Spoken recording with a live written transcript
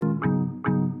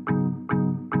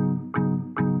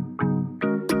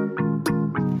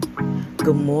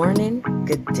Good morning,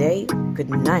 good day, good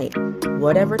night.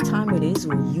 Whatever time it is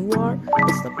where you are,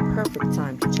 it's the perfect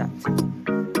time to chat to me.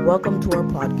 Welcome to our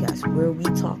podcast where we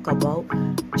talk about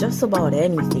just about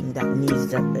anything that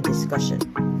needs a discussion.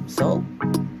 So,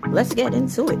 let's get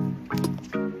into it.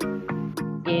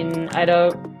 In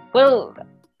either, well,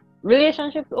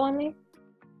 relationships only?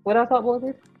 What I thought about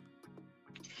this?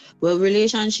 Well,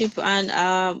 relationship and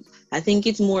I think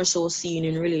it's more so seen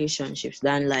in relationships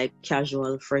than like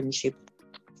casual friendship.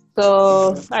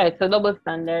 So, alright, so double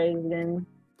standards then.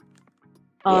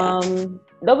 Yeah.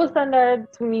 Double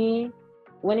standard to me,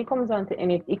 when it comes down to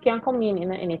it can come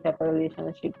in any type of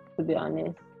relationship, to be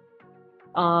honest.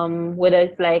 Whether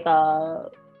it's like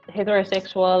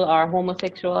heterosexual or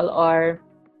homosexual or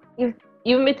if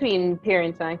even between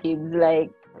parents and kids,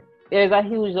 like there's a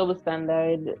huge double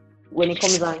standard when it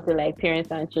comes down to like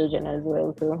parents and children as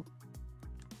well too.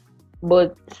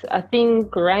 But I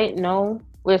think right now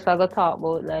we're still gonna talk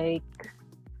about like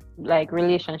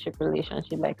relationship,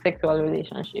 like sexual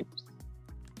relationships,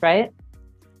 right?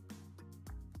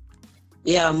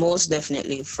 Yeah, most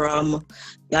definitely.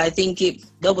 I think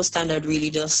double standard really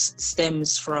just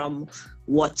stems from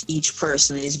what each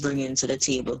person is bringing to the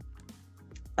table.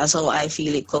 That's how I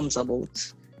feel it comes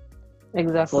about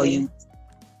Exactly. for you,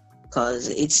 because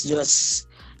it's just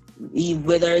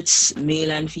whether it's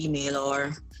male and female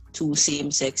or two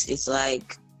same sex, it's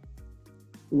like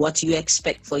what you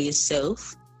expect for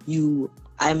yourself.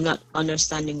 I'm not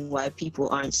understanding why people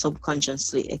aren't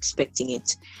subconsciously expecting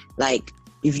it. Like,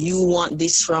 if you want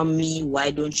this from me, why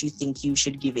don't you think you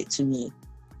should give it to me?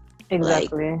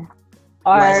 Exactly. Like,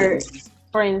 or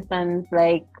for instance,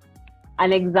 like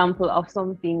an example of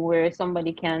something where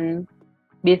somebody can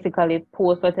basically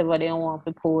post whatever they want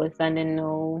to post and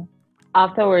then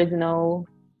afterwards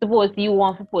suppose you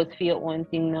want to post for your own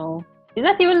thing now. It's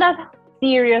not even that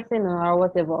serious, or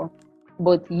whatever.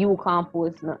 But you can't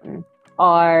post nothing.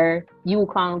 Or you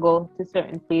can't go to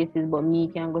certain places, but me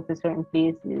can go to certain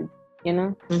places, you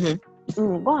know?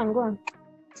 Mm-hmm. Go on.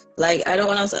 Like, I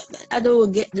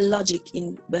don't get the logic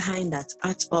in behind that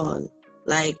at all.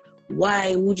 Like,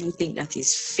 why would you think that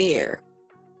is fair?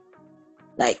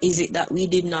 Like, is it that we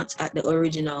did not at the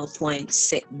original point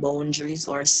set boundaries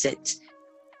or set,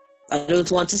 I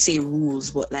don't want to say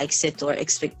rules, but like set our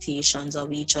expectations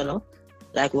of each other?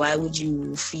 Like, why would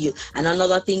you feel? And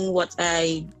another thing, what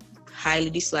I highly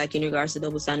dislike in regards to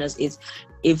double standards is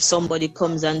if somebody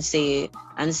comes and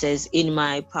says, in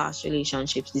my past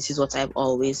relationships, this is what I've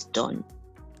always done.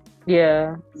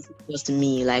 Yeah. Just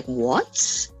me, like,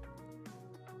 what?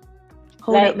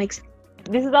 How Like, that makes sense?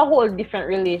 This is a whole different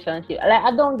relationship. Like,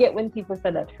 I don't get when people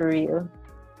say that for real.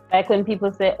 Like when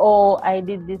people say, "Oh, I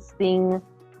did this thing,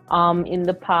 in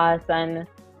the past, and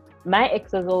my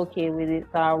ex was okay with it,"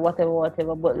 or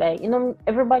whatever. But like,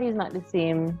 everybody's not the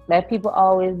same. Like, people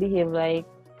always behave like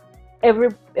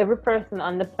every person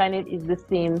on the planet is the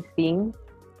same thing,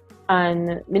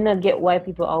 and me not get why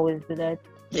people always do that.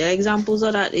 Yeah, examples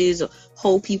of that is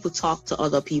how people talk to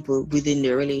other people within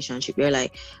their relationship. They're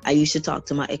like, I used to talk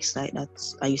to my ex like that.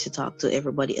 I used to talk to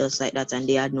everybody else like that, and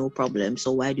they had no problem.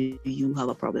 So why do you have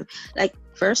a problem? Like,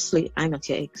 firstly, I'm not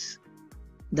your ex.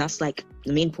 That's like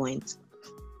the main point.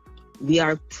 We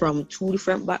are from two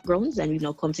different backgrounds, and we've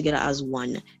now come together as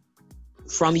one.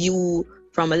 From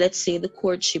let's say the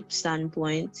courtship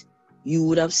standpoint, you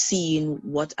would have seen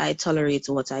what I tolerate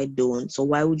and what I don't. So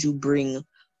why would you bring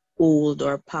old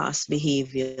or past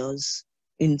behaviors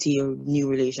into your new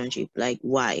relationship? Like,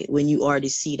 why? When you already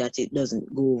see that it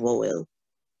doesn't go over well.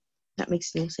 That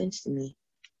makes no sense to me.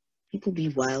 People be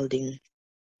wilding.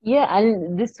 Yeah,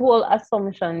 and this whole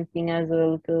assumption thing as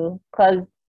well too, because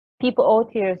people out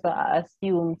here so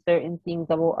assume certain things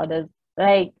about others.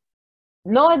 Like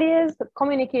nowadays,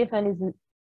 communication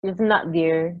is not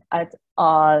there at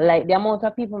all. Like the amount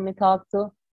of people me talk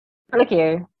to, look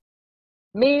here,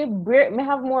 may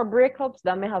have more breakups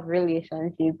than may have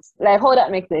relationships. Like how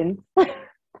that makes sense?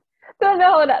 Don't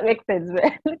know how that makes sense,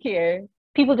 but look here.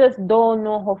 People just don't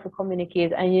know how to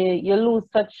communicate, and you lose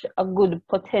such a good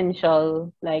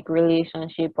potential like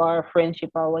relationship or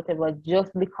friendship or whatever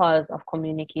just because of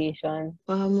communication.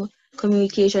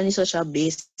 Communication is such a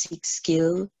basic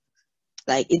skill.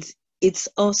 Like, it's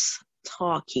us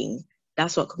talking.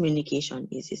 That's what communication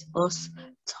is. It's us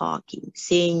talking,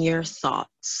 saying your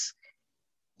thoughts.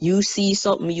 You see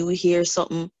something, you hear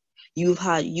something, you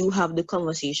have the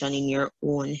conversation in your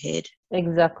own head.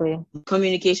 Exactly.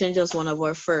 Communication is just one of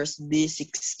our first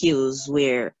basic skills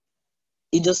where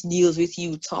it just deals with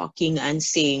you talking and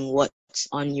saying what's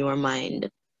on your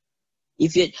mind.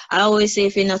 I always say,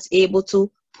 if you're not able to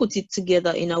put it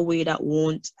together in a way that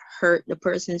won't hurt the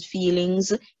person's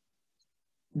feelings,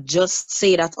 just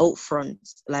say that out front.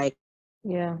 Like,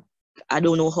 Yeah. I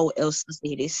don't know how else to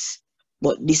say this,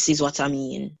 but this is what I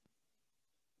mean.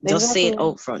 Just say it Exactly.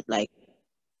 out front. Like,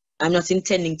 I'm not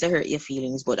intending to hurt your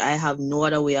feelings, but I have no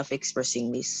other way of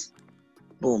expressing this.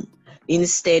 Boom.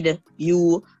 Instead,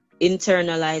 you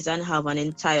internalize and have an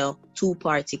entire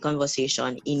two-party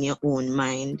conversation in your own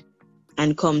mind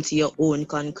and come to your own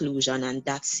conclusion, and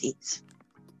that's it.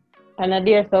 And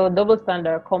there's a double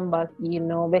standard come back,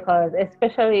 because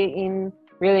especially in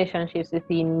relationships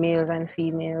between males and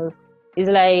females, it's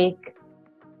like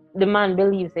the man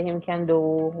believes that him can do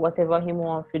whatever he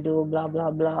wants to do, blah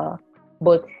blah blah.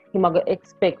 But he might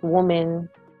expect woman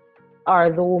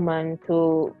or the woman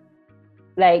to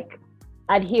like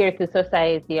adhere to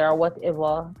society or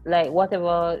whatever, like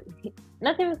whatever,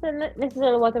 not even not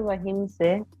necessarily whatever him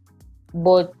say,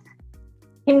 but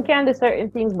him can do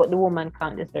certain things, but the woman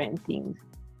can't do certain things.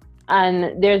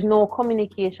 And there's no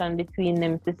communication between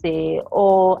them to say,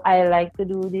 oh, I like to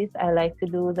do this, I like to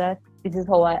do that. This is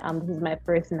how I am, this is my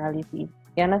personality.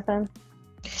 You understand?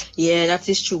 Yeah, that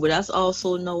is true, but that's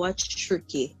also now a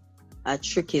tricky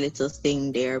little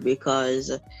thing there,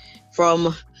 because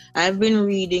from I've been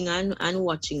reading and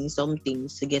watching some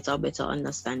things to get a better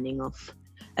understanding of,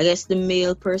 I guess, the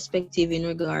male perspective in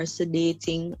regards to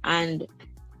dating. And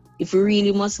if we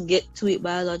really must get to it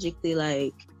biologically,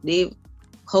 like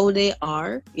how they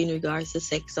are in regards to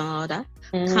sex and all that,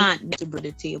 can't get to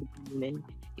the table for women.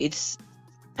 It's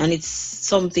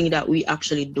something that we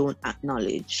actually don't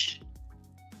acknowledge.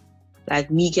 Like,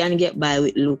 we can get by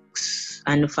with looks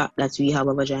and the fact that we have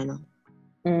a vagina.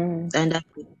 And that's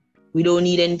it. We don't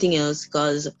need anything else,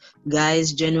 because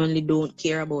guys genuinely don't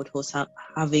care about us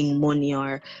having money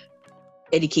or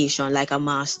education, like a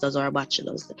master's or a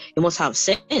bachelor's. You must have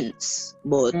sense,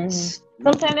 but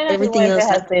sometimes they not everything even else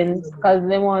have sense because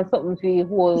they want something to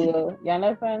hold you. You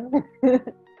understand?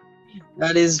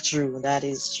 That is true. That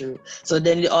is true. So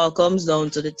then it all comes down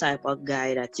to the type of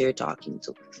guy that you're talking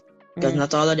to, because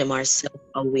not all of them are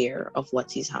self-aware of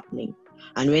what is happening.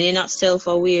 And when you're not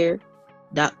self-aware,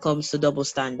 that comes to double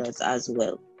standards as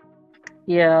well.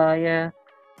 Yeah,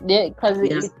 because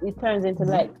it turns into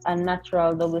like a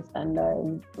natural double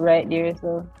standard right there.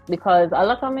 So because a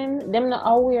lot of men, them not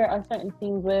aware of certain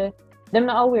things, where them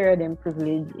not aware of them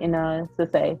privilege in a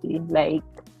society, like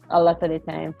a lot of the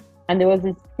time. And there was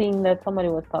this thing that somebody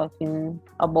was talking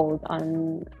about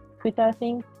on Twitter, I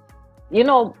think.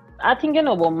 I think you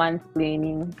know about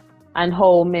mansplaining and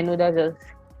how men would have just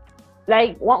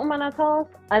like one woman at talk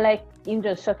and like him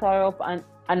just shut her up and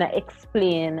I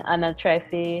explain and I try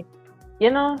to,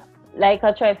 like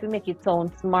I try to make it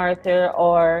sound smarter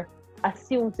or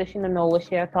assume that she don't know what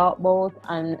she talk about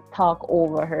and talk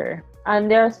over her.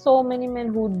 And there are so many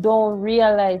men who don't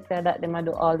realize that they might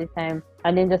do all the time,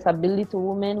 and then just belittle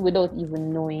women without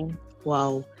even knowing.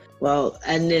 Wow. Well,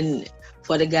 and then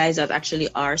for the guys that actually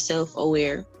are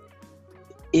self-aware,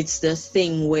 it's the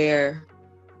thing where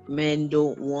men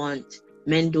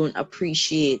don't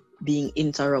appreciate being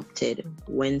interrupted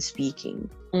when speaking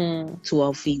to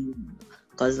a female,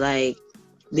 because like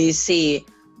they say,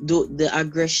 the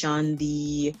aggression,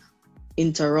 the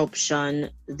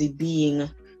interruption, the being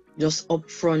just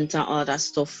upfront and all that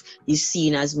stuff is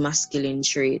seen as masculine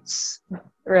traits.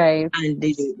 Right. And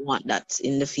they don't want that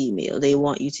in the female. They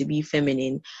want you to be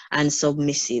feminine and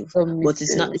submissive. But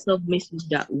it's not the submissive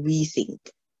that we think.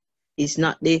 It's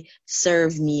not the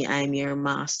serve me, I'm your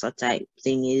master type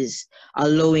thing. Is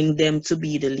allowing them to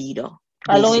be the leader.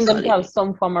 Allowing them to have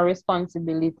some form of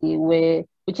responsibility,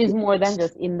 which is more than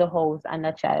just in the house and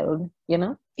a child,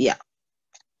 Yeah.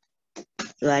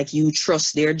 Like, you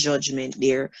trust their judgment,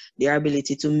 their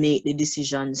ability to make the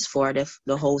decisions for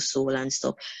the household and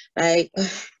stuff. Like,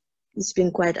 it's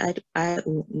been quite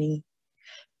eye-opening.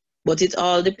 But it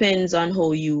all depends on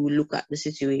how you look at the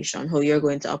situation, how you're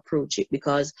going to approach it.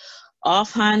 Because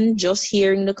offhand, just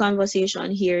hearing the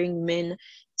conversation, hearing men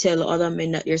tell other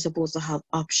men that you're supposed to have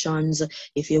options.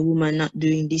 If your woman not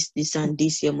doing this, and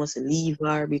this, you must leave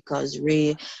her because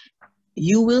Ray.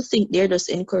 You will think they're just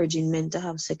encouraging men to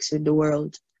have sex with the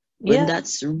world, when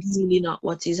that's really not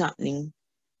what is happening.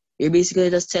 You're basically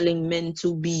just telling men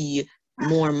to be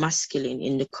more masculine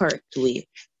in the correct way,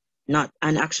 and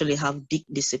actually have dick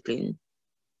discipline.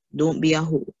 Don't be a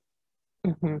hoe,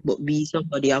 but be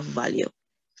somebody of value.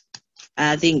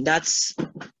 I think that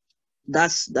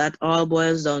all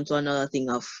boils down to another thing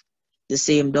of the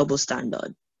same double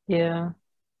standard. Yeah.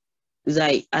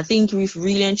 Like, I think if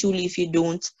really and truly, if you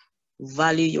don't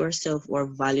value yourself or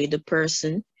value the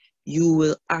person, you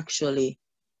will actually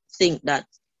think that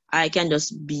I can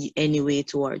just be any way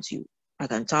towards you. I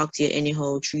can talk to you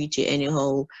anyhow, treat you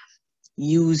anyhow,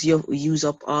 use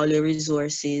up all your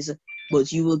resources,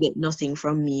 but you will get nothing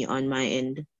from me on my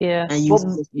end, Yeah. and you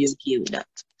supposed to be okay with that.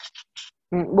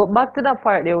 But back to that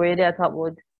part there where they talk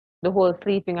about the whole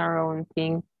sleeping around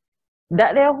thing.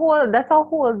 That's a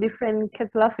whole different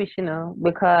kettle of fish,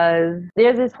 because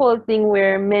there's this whole thing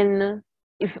where men,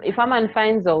 if a man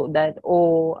finds out that,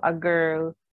 oh, a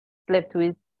girl slept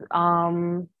with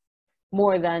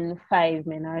more than 5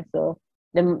 men or so,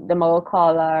 them will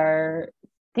call her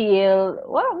steal,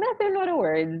 well, nothing know the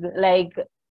words, like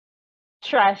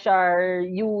trash or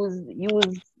use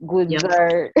goods, Yep.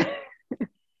 or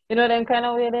them kind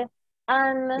of way there.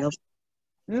 And Yep.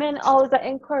 men always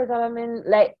encourage other men,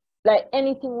 like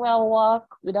anything will walk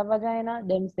with a vagina,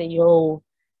 them say, yo,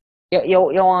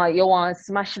 you want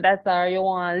smash that, or you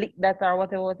want lick that, or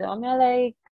whatever. I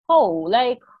mean,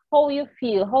 how you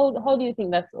feel? How do you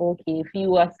think that's okay if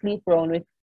you are sleep around with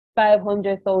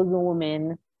 500,000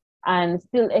 women and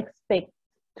still expect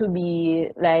to be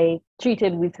like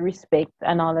treated with respect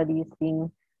and all of these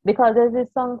things? Because there's this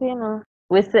song,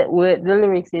 with the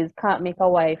lyrics is can't make a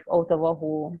wife out of a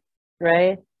hoe,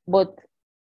 right? But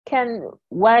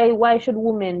why should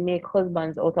women make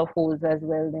husbands out of hoes as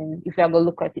well then, if you're gonna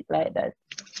look at it like that?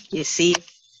 You see,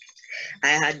 I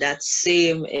had that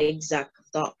same exact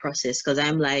thought process, because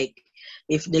I'm like,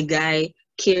 if the guy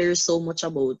cares so much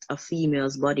about a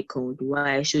female's body count,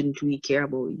 why shouldn't we care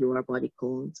about your body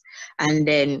count? And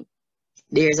then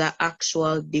there's an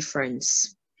actual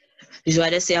difference. Is why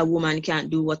they say a woman can't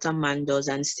do what a man does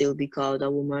and still be called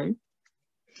a woman.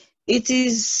 It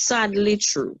is sadly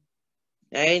true.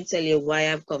 I tell you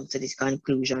why I've come to this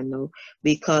conclusion now.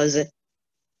 Because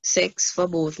sex for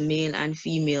both male and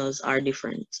females are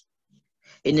different.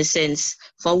 In the sense,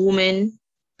 for women,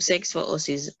 sex for us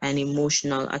is an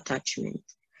emotional attachment.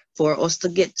 For us to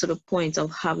get to the point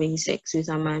of having sex with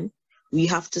a man, we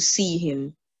have to see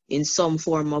him in some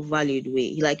form of valued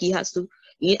way. Like he have to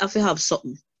have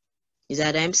something. Is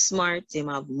that I'm smart, him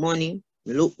have money,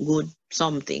 look good,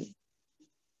 something.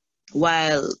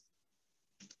 While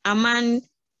a man,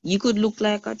 you could look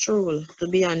like a troll, to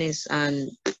be honest, and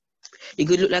you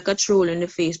could look like a troll in the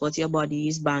face, but your body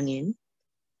is banging,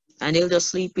 and they'll just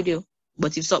sleep with you.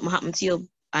 But if something happened to you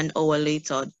an hour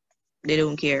later, they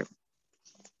don't care,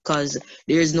 because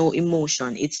there's no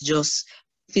emotion. It's just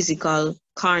physical,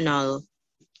 carnal,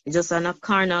 just a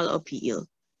carnal appeal.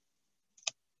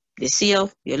 They see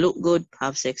you look good,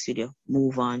 have sex with you,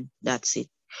 move on, that's it.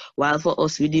 While for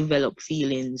us, we develop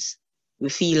feelings. We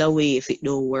feel a way if it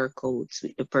don't work out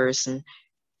with the person.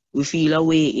 We feel a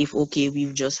way if, okay,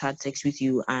 we've just had sex with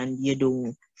you and you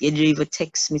don't even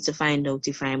text me to find out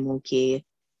if I'm okay.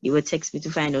 You would text me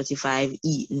to find out if I've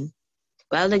eaten.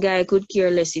 Well, the guy could care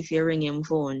less if you ring him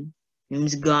phone.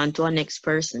 He's gone to a next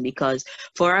person, because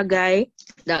for a guy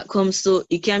that comes to,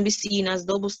 it can be seen as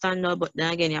double standard, but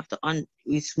then again, you have to,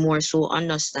 it's more so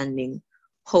understanding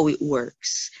how it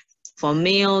works. For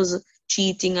males,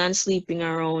 cheating and sleeping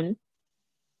around,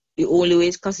 the only way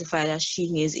it's classified as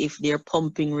cheating is if they're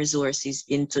pumping resources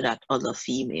into that other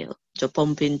female. So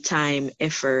pumping time,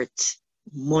 effort,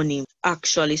 money,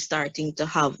 actually starting to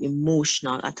have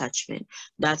emotional attachment.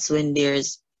 That's when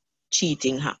there's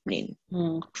cheating happening.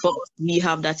 For us, we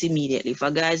have that immediately. For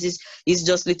guys, it's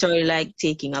just literally like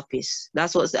taking a piss.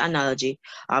 That's what's the analogy.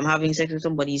 Having sex with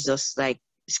somebody is just like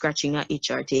scratching an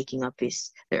itch or taking a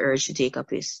piss. The urge to take a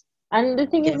piss. And the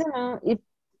thing is, it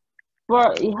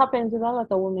happens with a lot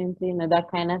of women too, that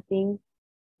kind of thing.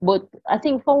 But I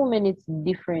think for women it's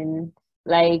different.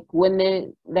 Like when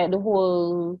the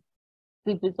whole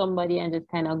sleep with somebody and just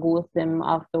kind of ghost them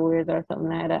afterwards or something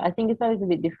like that. I think it's a little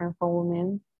bit different for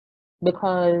women,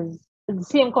 because it's the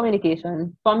same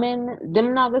communication. For men,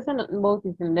 them not gonna say nothing about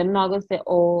it, and them not gonna say,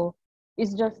 oh,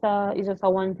 it's just a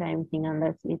one-time thing and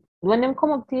that's it. When them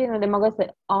come up to you, them are gonna say,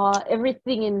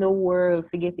 everything in the world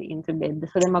to get you into bed.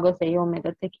 So them are gonna say, yo, me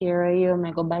go take care of you,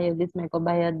 me go buy you this, me go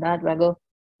buy you that, me go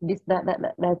this,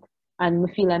 that. And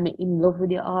me feel like I'm in love with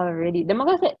you already. Them are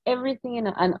gonna say everything,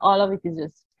 and all of it is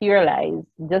just pure lies,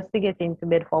 just to get into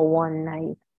bed for one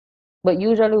night. But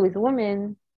usually with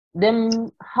women,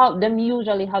 them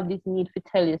usually have this need to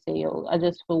tell you, say, yo, I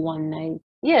just for one night.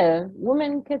 Yeah,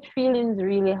 women catch feelings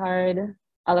really hard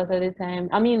a lot of the time.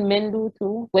 I mean, men do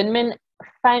too. When men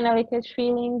finally catch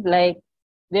feelings, like,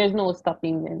 there's no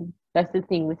stopping them. That's the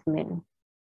thing with men.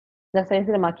 That's why I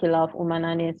say them a kill off woman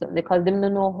and it, because them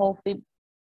don't know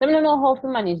how to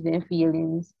manage their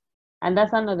feelings. And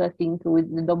that's another thing too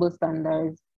with the double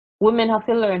standards. Women have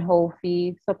to learn how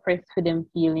to suppress for them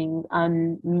feelings,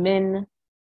 and men,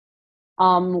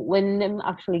 when them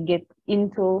actually get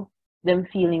into them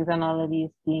feelings and all of these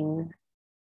things,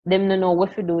 them no know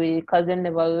what to do with it because they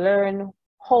never learn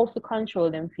how to control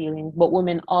them feelings. But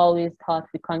women always taught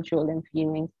to control them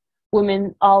feelings.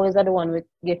 Women always are the one who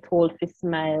get told to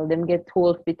smile, them get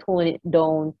told to tone it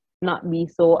down, not be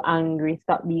so angry,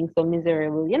 stop being so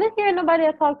miserable. You don't hear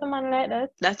nobody talk to man like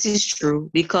that. That is true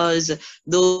because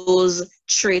those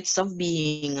traits of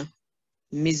being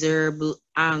miserable,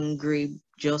 angry,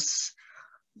 just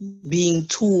being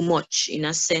too much in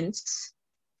a sense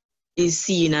is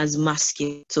seen as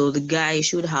masculine. So the guy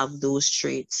should have those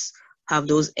traits, have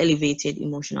those elevated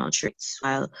emotional traits.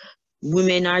 While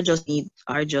women are just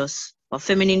a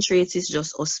feminine traits is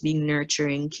just us being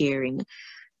nurturing, caring,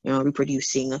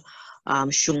 reproducing,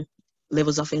 showing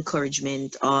levels of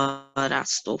encouragement, all that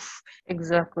stuff.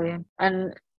 Exactly.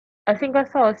 And I think I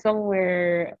saw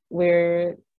somewhere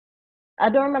where I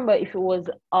don't remember if it was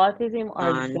autism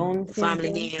or And Down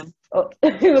family syndrome. name. Oh,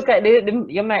 look at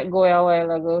you might go a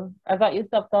while ago. I thought you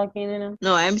stopped talking.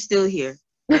 No, I'm still here.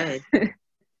 Go ahead.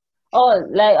 Oh,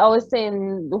 like I was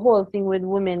saying, the whole thing with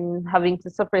women having to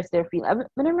suppress their feelings. I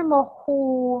don't remember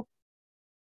who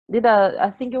did that. I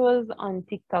think it was on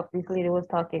TikTok. This lady was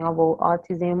talking about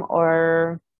autism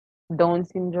or Down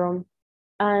syndrome,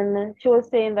 and she was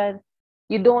saying that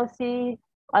you don't see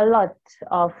a lot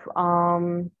of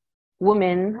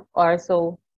women or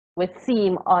so with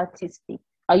seem autistic.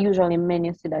 Are usually men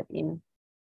you see that in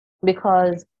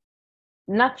because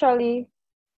naturally,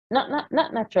 not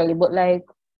naturally, but like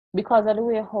because of the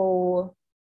way how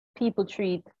people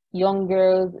treat young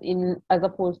girls in as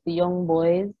opposed to young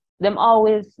boys. Them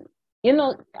always,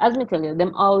 as me tell you,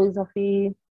 them always have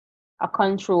to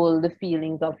control the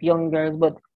feelings of young girls.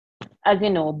 But as you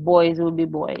know, boys will be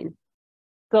boys.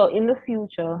 So in the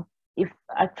future, if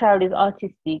a child is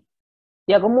autistic,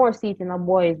 you have more see it in a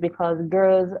boys because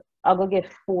girls are gonna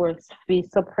get forced to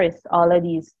suppress all of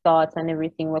these thoughts and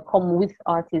everything will come with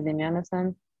autism, you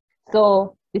understand?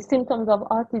 So the symptoms of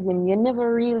autism, you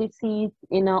never really see it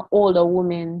in an older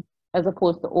woman as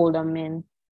opposed to older men.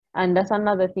 And that's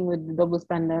another thing with the double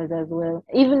standards as well.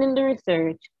 Even in the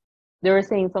research, they were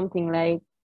saying something like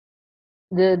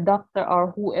the doctor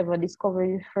or whoever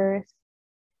discovered it first,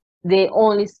 they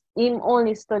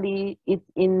only study it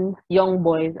in young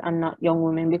boys and not young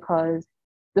women because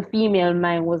the female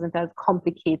mind wasn't as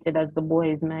complicated as the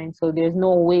boy's mind. So there's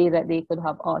no way that they could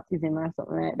have autism or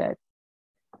something like that.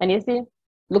 And you see,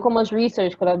 look how much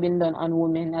research could have been done on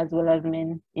women as well as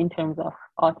men in terms of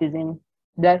autism.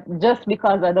 That just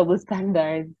because of double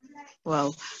standards.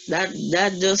 Wow, that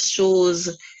just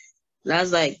shows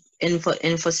that's like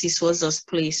emphasis was just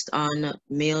placed on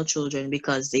male children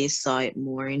because they saw it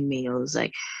more in males.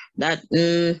 Like that,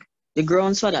 the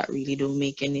grounds for that really don't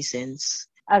make any sense.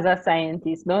 As a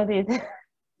scientist, don't it?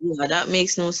 Yeah, that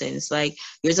makes no sense. Like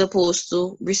you're supposed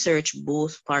to research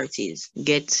both parties,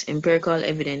 get empirical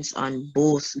evidence on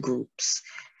both groups.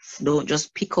 Don't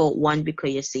just pick out one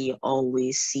because you say you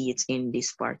always see it in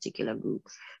this particular group.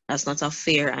 That's not a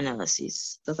fair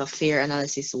analysis. Not a fair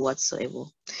analysis whatsoever.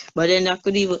 But then that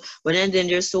could even but then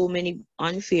there's so many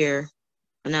unfair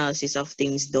analysis of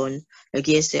things done. Like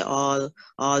you say all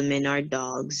men are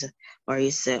dogs, or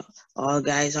you say all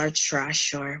guys are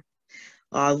trash, or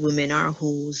all women are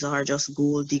hoes, or just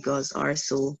gold diggers, or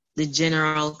so. The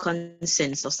general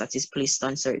consensus that is placed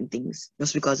on certain things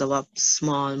just because of a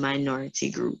small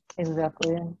minority group.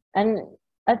 Exactly. And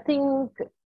I think,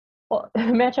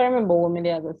 me I try remember what me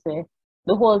they ever say.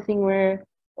 The whole thing where,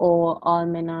 oh, all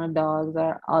men are dogs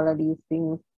or all of these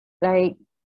things. Like,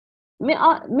 me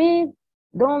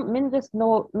don't, me just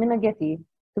know, me not get it,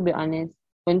 to be honest.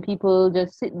 When people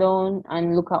just sit down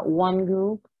and look at one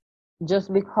group,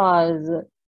 just because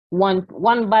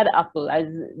one bad apple, as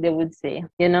they would say,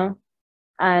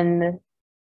 and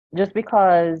just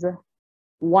because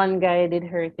one guy did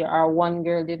hurt you or one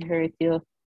girl did hurt you,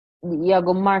 you're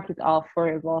gonna mark it off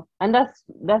forever. And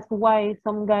that's why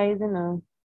some guys,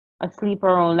 are sleep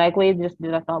around. Like we just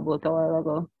did I thought about a while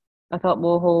ago. I thought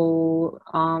about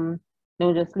how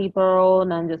they'll just sleep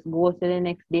around and just go to the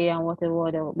next day and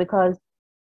whatever. Because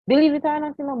believe it or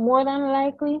not, more than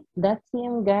likely that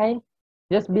same guy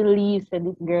just believes that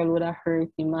this girl would have hurt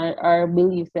him or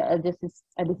believes that just is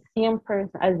the same person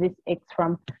as this ex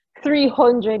from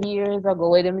 300 years ago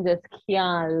where them just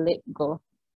can't let go.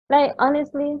 Like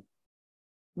honestly,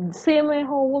 same way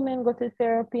how women go to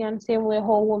therapy and same way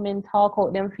how women talk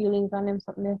out them feelings and them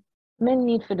something, men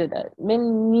need to do that.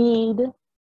 Men need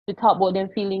to talk about them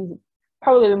feelings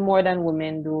probably more than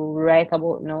women do right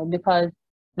about now because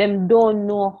them don't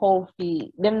know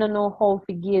them don't know how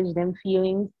to gauge them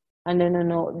feelings and they don't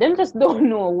know them just don't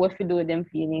know what to do with them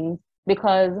feelings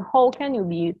because how can you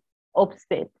be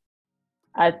upset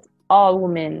at all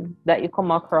women that you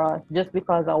come across just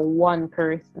because of one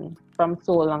person from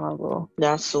so long ago.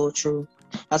 That's so true.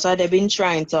 That's why they've been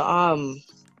trying to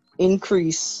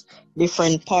increase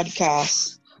different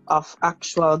podcasts of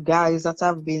actual guys that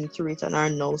have been through it and are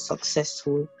now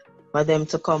successful, for them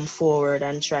to come forward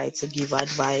and try to give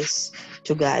advice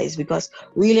to guys. Because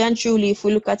really and truly, if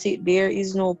we look at it, there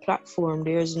is no platform,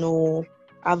 there's no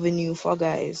avenue for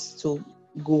guys to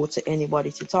go to anybody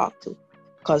to talk to.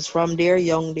 Because from they're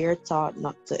young, they're taught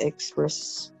not to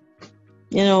express,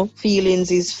 feelings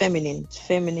is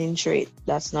feminine trait.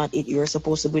 That's not it. You're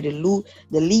supposed to be the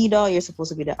leader. You're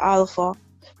supposed to be the alpha.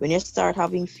 When you start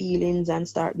having feelings and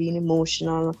start being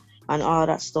emotional and all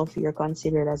that stuff, you're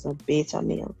considered as a beta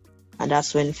male. And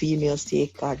that's when females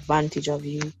take advantage of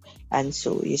you. And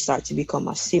so you start to become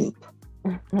a simp.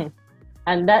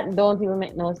 And that don't even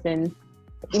make no sense.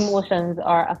 Emotions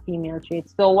are a female trait.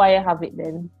 So why have it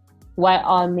then? Why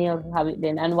all males have it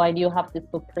then? And why do you have to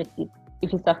suppress it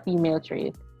if it's a female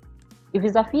trait? If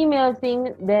it's a female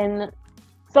thing, then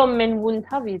some men wouldn't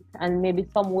have it, and maybe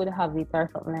some would have it or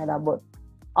something like that, but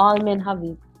all men have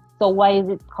it. So why is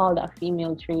it called a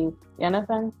female trait? You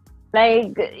understand?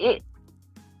 Like,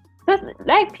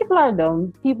 people are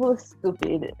dumb. People are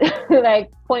stupid. Like,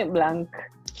 point blank.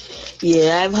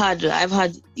 Yeah, I've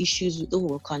had issues with the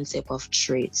whole concept of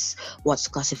traits. What's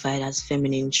classified as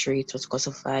feminine traits, what's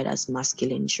classified as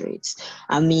masculine traits.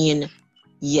 I mean,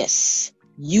 yes,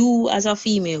 you as a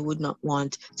female would not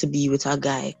want to be with a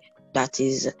guy that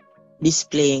is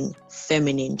displaying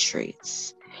feminine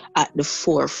traits at the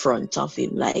forefront of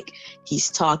him. Like,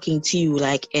 he's talking to you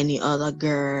like any other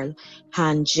girl,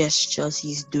 hand gestures,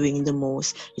 he's doing the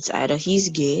most. It's either he's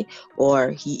gay or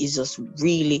he is just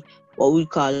really what we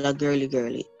call a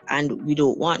girly. And we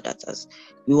don't want that. As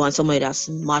we want somebody that's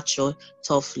macho,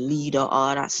 tough leader,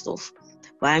 all that stuff.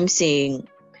 But I'm saying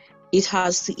it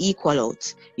has to equal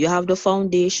out. You have the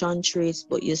foundation traits,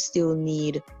 but you still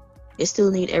need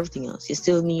everything else. You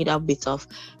still need a bit of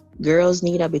girls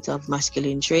need a bit of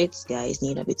masculine traits, guys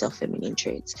need a bit of feminine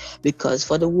traits. Because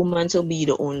for the woman to be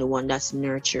the only one that's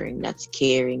nurturing, that's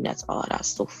caring, that's all that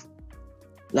stuff,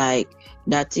 like,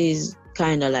 that is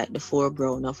kind of like the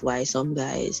foreground of why some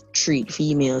guys treat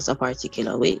females a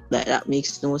particular way. Like, that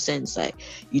makes no sense. Like,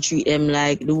 you treat them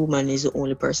like the woman is the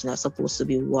only person that's supposed to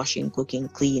be washing, cooking,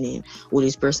 cleaning, or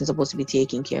this person is supposed to be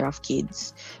taking care of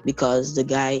kids, because the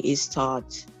guy is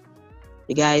taught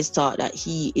that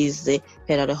he is the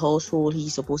head of the household,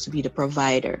 he's supposed to be the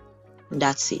provider, and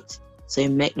that's it. So you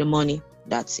make the money,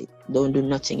 that's it. Don't do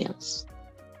nothing else.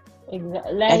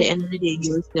 Exactly. At the end of the day,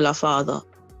 you're still a father,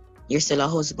 you're still a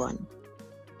husband.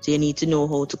 So you need to know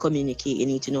how to communicate. You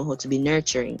need to know how to be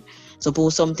nurturing.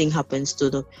 Suppose something happens to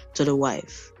the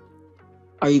wife.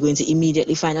 Are you going to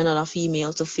immediately find another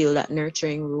female to fill that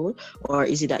nurturing role? Or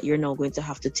is it that you're now going to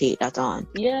have to take that on?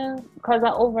 Yeah, because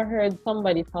I overheard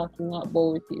somebody talking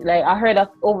about it. Like,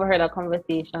 overheard a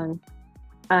conversation.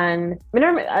 And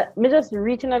me just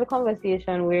reaching out the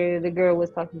conversation where the girl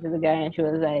was talking to the guy and she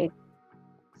was like,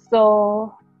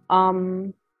 so,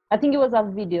 I think it was a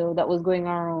video that was going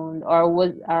around, or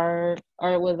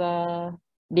it was a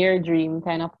their dream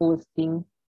kind of posting,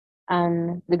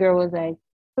 and the girl was like,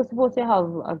 "You're supposed to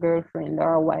have a girlfriend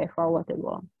or a wife or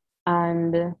whatever,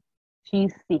 and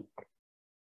she's sick.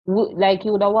 Like,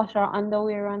 you would have washed her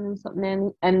underwear and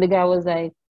something." And the guy was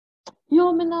like,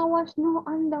 "Yo, me not wash no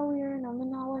underwear, no, me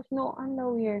not wash no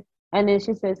underwear." And then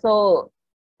she said, "So."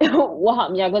 What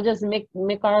happened? You go just make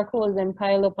our clothes and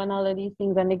pile up and all of these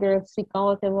things, and the girl sick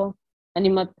or whatever.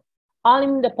 And all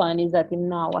him depend is that him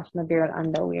not wash no girl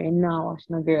underwear, him not wash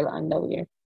no girl underwear.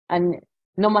 And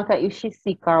no matter if she's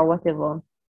sick or whatever,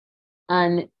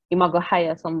 and him go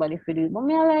hire somebody for do it. But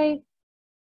me I like,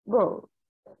 bro,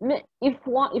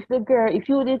 if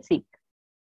you did sick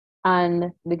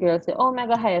and the girl say, "Oh, me I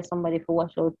go hire somebody for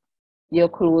wash out your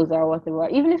clothes or whatever,"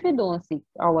 even if you don't sick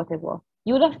or whatever,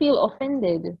 you would feel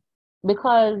offended,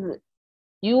 because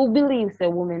you believe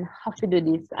that women have to do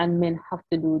this and men have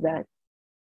to do that.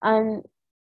 And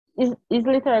it's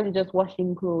literally just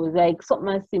washing clothes, like something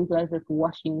as simple as just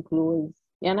washing clothes.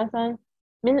 You understand?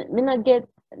 Me not get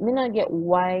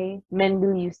why men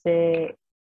believe say,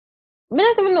 me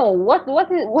not even know what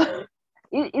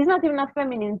it's not even a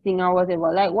feminine thing or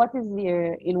whatever. Like, what is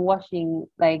there in washing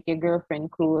like your girlfriend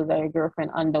clothes or your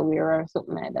girlfriend underwear or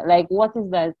something like that? Like, what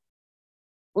is that?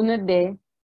 Una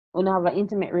have an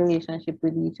intimate relationship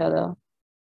with each other.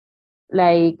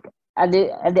 Like, at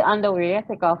the underwear you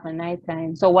take off at night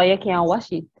time. So why you can't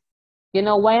wash it?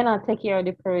 Why not take care of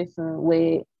the person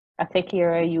where I take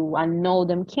care of you and know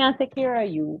them can't take care of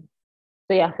you?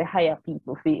 So you have to hire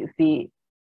people for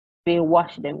they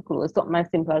wash them clothes. Something as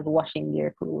simple as washing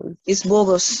their clothes. It's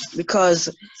bogus because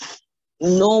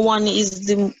no one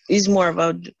is more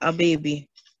about a baby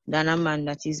than a man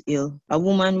that is ill. A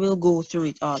woman will go through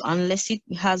it all unless it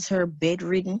has her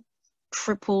bedridden,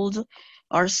 crippled,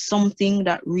 or something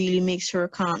that really makes her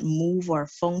can't move or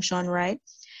function right.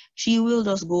 She will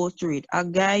just go through it. A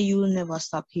guy, you'll never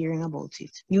stop hearing about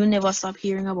it. You'll never stop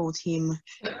hearing about him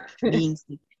being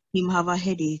sick, him have a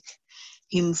headache,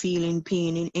 him feeling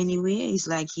pain in any way. It's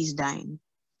like he's dying.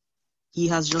 He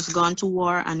has just gone to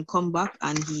war and come back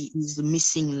and he is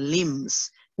missing limbs.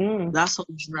 That's how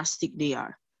drastic they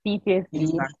are.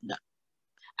 PTSD.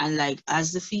 And like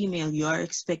as the female, you are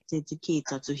expected to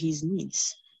cater to his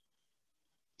needs.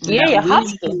 Yeah, you have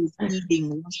to.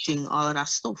 Feeding, washing, all of that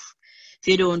stuff. If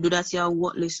you don't do that, you're a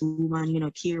worthless woman, you know,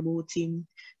 care about him,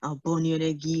 burn you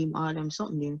the game, all them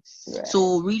something. Right.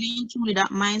 So really and truly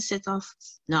that mindset of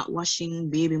not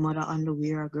washing baby mother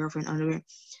underwear or girlfriend underwear,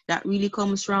 that really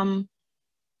comes from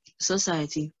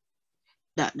society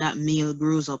that male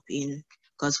grows up in.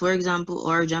 Because for example,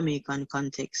 our Jamaican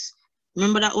context,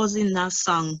 remember that was in that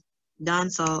song,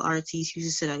 dancehall artists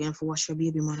used to say again for wash your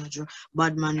baby mother draw,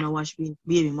 bad man no wash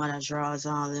baby mother drawers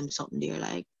and all them something there.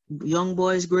 Like young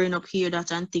boys growing up hear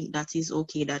that and think that is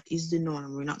okay, that is the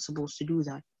norm. We're not supposed to do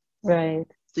that. Right.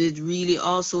 So it really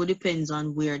also depends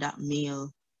on where that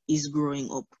male is growing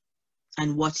up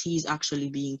and what he's actually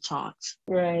being taught.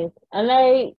 Right. And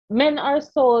like men are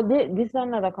so this is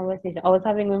another conversation I was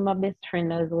having with my best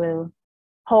friend as well.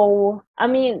 How I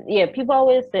mean, yeah, people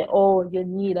always say, oh, you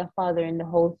need a father in the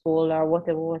household or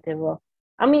whatever.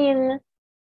 I mean,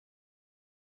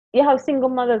 you have single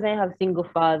mothers and you have single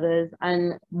fathers,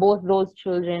 and both those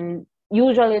children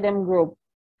usually them grow up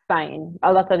fine.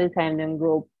 A lot of the time them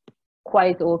grow up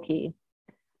quite okay.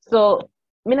 So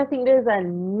I don't think there's a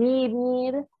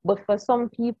need, but for some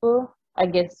people, I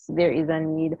guess there is a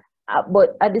need.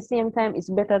 But at the same time, it's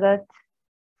better that,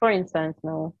 for instance,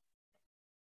 now,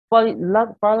 for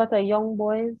a lot of young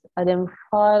boys, them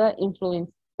father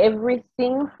influence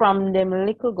everything from them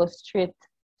little go straight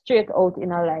out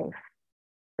in a life,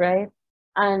 right?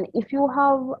 And if you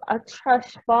have a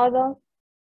trash father,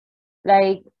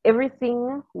 like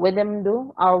everything with them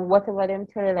do or whatever them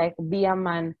tell you, like be a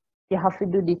man, you have to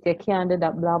do this, you can't do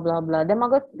that, blah blah blah. Them are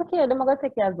gonna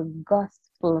take it as a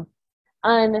gospel.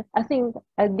 And I think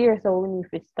there's so we need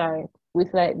to start with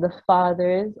like the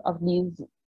fathers of these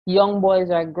young boys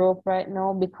that grow up right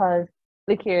now, because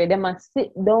look here, they must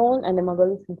sit down and they must go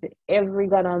listen to every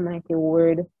God Almighty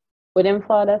word what them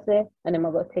father say, and they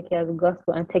must go take it as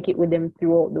gospel and take it with them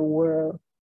throughout the world.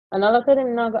 And a lot of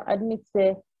them not gonna admit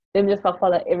say them just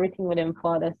follow everything what them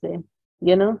father say,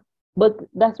 you know? But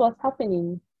that's what's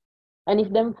happening. And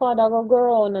if them father go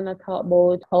around and talk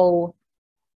about how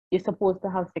you're supposed to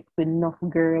have sex with enough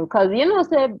girl, because you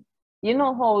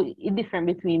know how it's different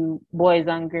between boys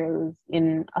and girls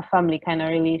in a family kind of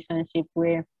relationship,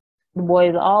 where the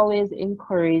boys always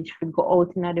encouraged to go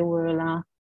out in the world and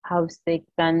have sex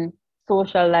and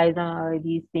socialize and all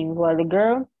these things, while the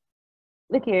girl,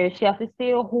 look here, she have to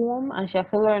stay at home and she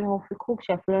have to learn how to cook,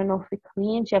 she have to learn how to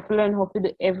clean, she have to learn how to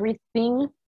do everything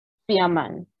for a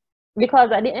man.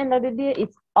 Because at the end of the day,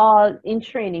 it's all in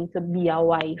training to be a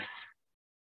wife.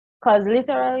 Because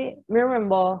literally, I don't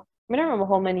remember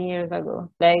how many years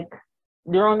ago, like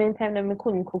during the time that I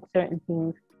couldn't cook certain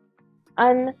things.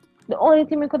 And the only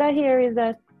thing I could hear is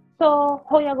that, so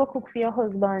how you go cook for your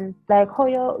husband? Like how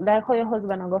your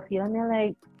husband go feel? And you're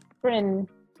like, friend,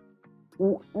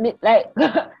 like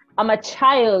I'm a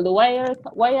child. Why are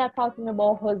you talking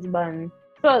about husband?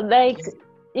 So like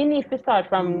you need to start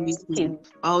from kids.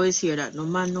 I always hear that no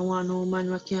man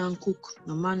that can cook,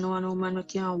 no man that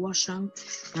can wash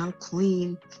and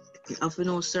clean. You have to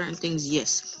know certain things.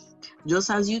 Yes,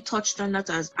 just as you touched on that,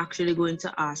 I was actually going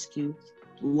to ask you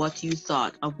what you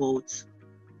thought about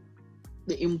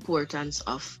the importance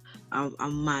of a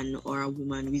man or a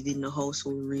woman within the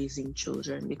household raising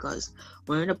children. Because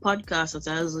one of the podcasts that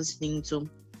I was listening to,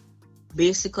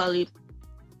 basically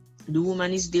the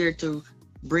woman is there to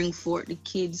bring forth the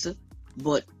kids,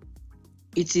 but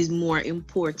it is more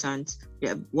important,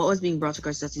 what was being brought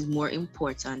across, that is more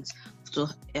important to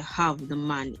have the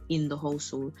man in the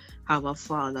household, have a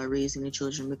father raising the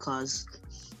children, because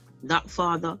that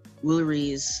father will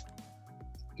raise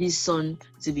his son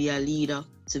to be a leader,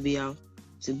 to be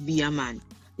a man.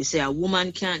 They say a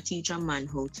woman can't teach a man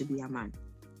how to be a man,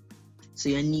 so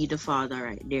you need a father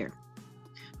right there.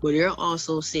 But they're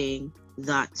also saying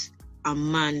that a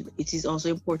man, it is also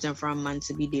important for a man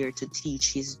to be there to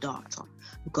teach his daughter,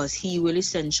 because he will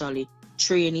essentially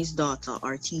train his daughter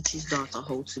or teach his daughter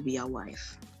how to be a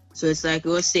wife. So it's like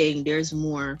we were saying, there's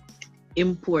more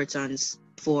importance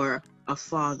for a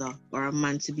father or a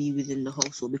man to be within the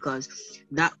household, because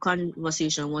that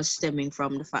conversation was stemming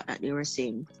from the fact that they were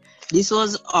saying this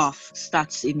was off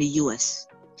stats in the US.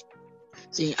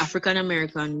 So African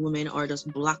American women, or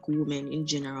just black women in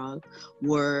general,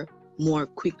 were more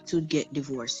quick to get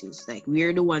divorces. Like,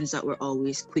 we're the ones that were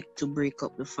always quick to break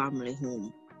up the family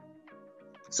home.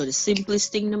 So the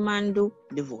simplest thing the man do,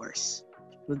 divorce.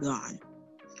 We're gone.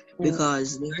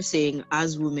 Because they're saying,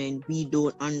 as women, we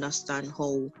don't understand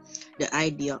how the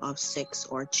idea of sex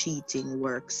or cheating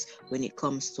works when it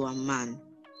comes to a man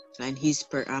and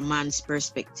a man's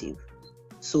perspective.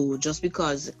 So just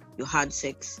because you had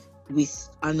sex with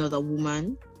another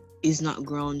woman is not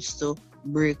grounds to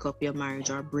break up your marriage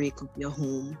or break up your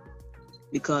home.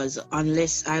 Because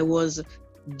unless I was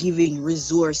giving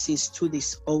resources to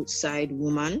this outside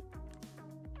woman,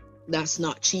 that's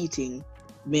not cheating.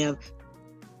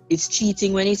 It's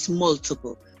cheating when it's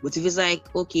multiple. But if it's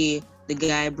like, okay, the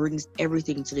guy brings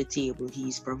everything to the table,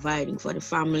 he's providing for the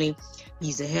family,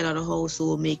 he's the head of the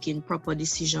household, making proper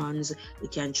decisions, he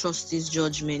can trust his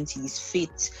judgment, he's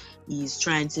fit, he's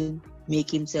trying to make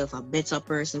himself a better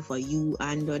person for you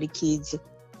and the kids,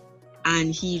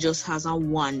 and he just has a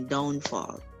one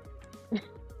downfall,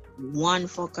 one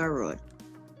fucker road.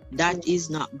 That is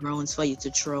not grounds for you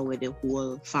to throw away the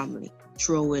whole family,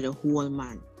 throw away the whole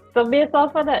man. So based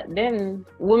off of that, then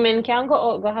women can go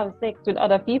out, go have sex with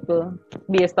other people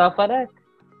based off of that.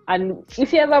 And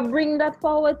if you ever bring that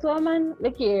forward to a man,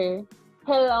 look here,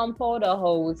 hell and powder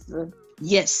house.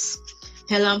 Yes,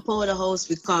 hell and powder house,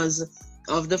 because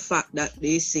of the fact that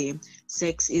they say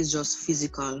sex is just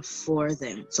physical for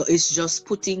them. So it's just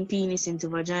putting penis into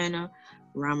vagina,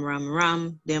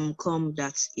 ram, them come,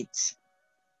 that's it.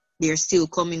 They're still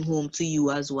coming home to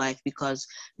you as wife because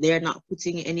they're not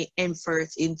putting any effort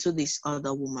into this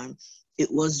other woman.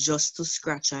 It was just to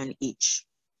scratch an itch.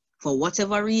 For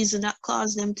whatever reason that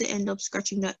caused them to end up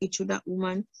scratching that itch with that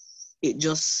woman, it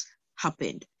just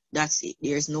happened. That's it.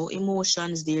 There's no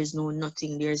emotions, there's no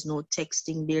nothing, there's no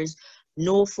texting, there's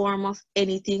no form of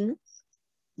anything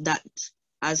that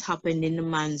has happened in the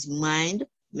man's mind,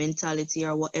 mentality,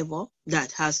 or whatever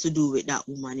that has to do with that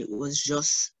woman. It was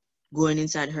just going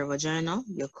inside her vagina,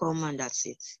 you come and that's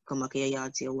it. Come back here, you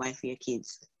to your wife, your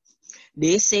kids.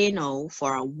 They say now,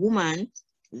 for a woman,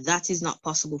 that is not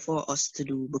possible for us to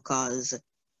do, because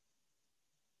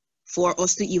for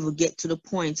us to even get to the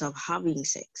point of having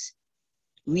sex,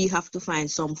 we have to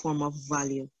find some form of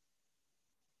value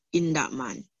in that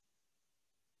man.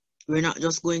 We're not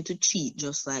just going to cheat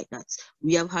just like that.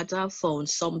 We have had to have found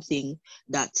something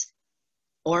that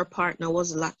our partner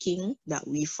was lacking, that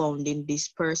we found in this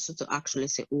person to actually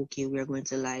say, okay, we're going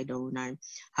to lie down and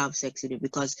have sex with it.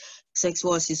 Because sex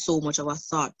for us is so much of a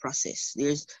thought process.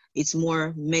 It's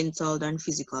more mental than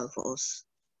physical for us.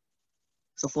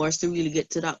 So for us to really get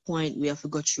to that point, we have to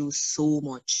go through so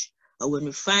much. But when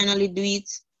we finally do it,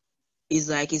 it's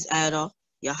like it's either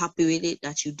you're happy with it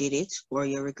that you did it, or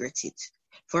you regret it.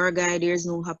 For a guy, there's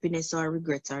no happiness or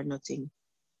regret or nothing.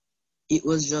 It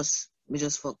was just, we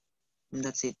just fuck. And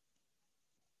that's it.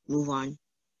 Move on.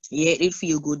 Yeah, it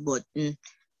feel good, but I'm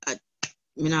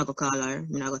not gonna call her, I'm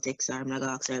not gonna text her, I'm not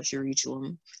gonna ask her if she reach home,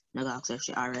 I'm not gonna ask her if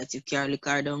she alright. If Carly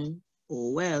car down,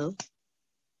 oh well.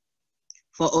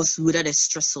 For us, we had a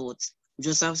stress out.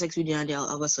 Just have sex with you and all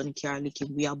of a sudden Carly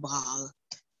came, we are ball.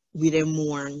 We then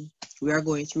mourn. We are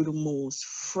going through the most.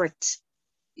 Fret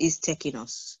is taking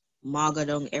us. Marga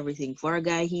down everything. For a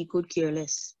guy, he could care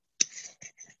less.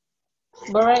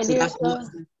 But right So there, that's so,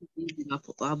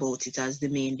 what about it as the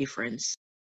main difference.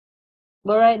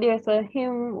 but right there, so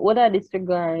him would I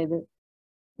disregard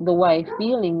the wife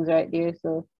feelings right there,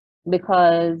 so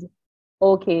because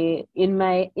okay, in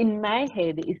my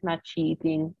head it's not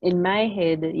cheating. In my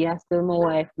head, yeah, still my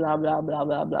wife, blah blah blah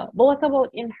blah blah. But what about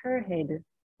in her head?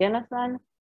 You understand?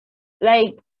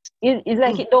 Like it's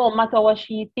like it don't matter what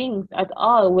she thinks at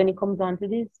all when it comes down to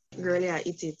this. Girl, yeah,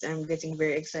 it. I'm getting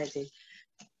very excited.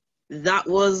 That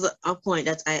was a point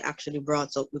that I actually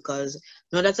brought up, because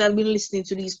now that I've been listening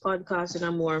to these podcasts and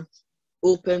I'm more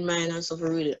open minded and stuff, I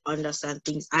really understand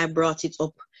things. I brought it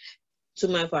up to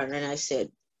my partner and I said,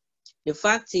 the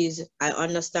fact is, I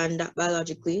understand that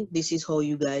biologically, this is how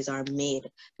you guys are made.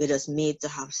 You're just made to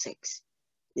have sex.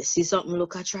 You see something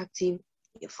look attractive,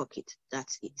 you fuck it.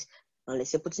 That's it.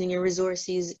 Unless you're putting your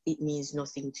resources, it means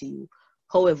nothing to you.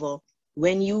 However,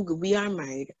 when we are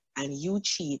married and you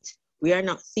cheat, we are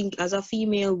not as a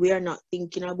female, we are not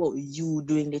thinking about you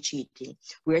doing the cheating.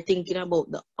 We're thinking about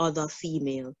the other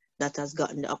female that has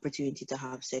gotten the opportunity to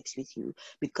have sex with you.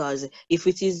 Because if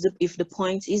the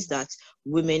point is that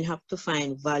women have to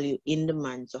find value in the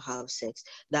man to have sex,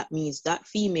 that means that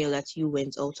female that you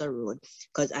went out a road,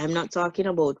 because I'm not talking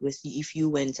about if you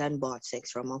went and bought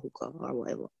sex from a hooker or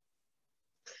whatever.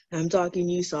 I'm talking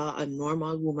you saw a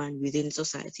normal woman within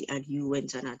society and you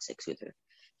went and had sex with her.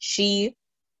 She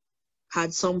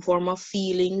had some form of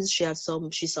feelings, she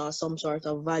saw some sort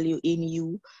of value in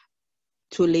you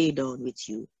to lay down with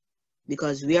you,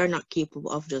 because we are not capable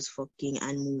of just fucking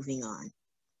and moving on.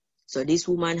 So this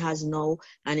woman has now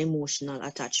an emotional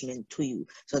attachment to you.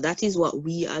 So that is what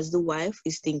we as the wife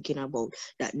is thinking about.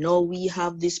 That now we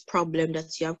have this problem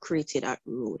that you have created at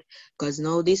road. Because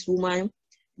now this woman,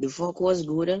 the fuck was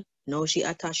good. Now she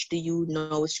attached to you.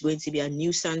 Now it's going to be a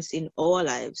nuisance in our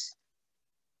lives.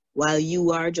 While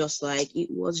you are just like, it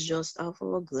was just a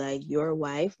fuck. Like, your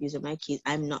wife, these are my kids.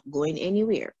 I'm not going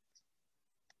anywhere.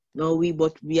 No,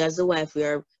 but we as a wife, we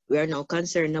are now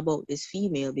concerned about this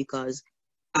female, because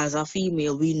as a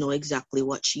female, we know exactly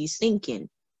what she's thinking.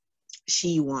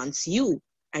 She wants you,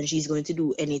 and she's going to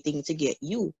do anything to get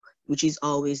you, which is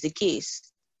always the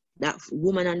case. That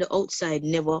woman on the outside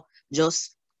never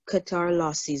just cut her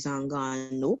losses and gone.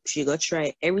 Nope, she gonna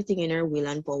try everything in her will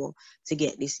and power to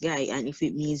get this guy. And if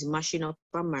it means mashing up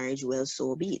a marriage, well,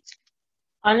 so be it.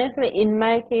 Honestly, in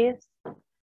my case,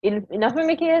 in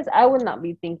my case, I would not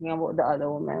be thinking about the other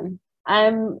woman.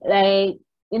 I'm like,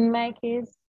 in my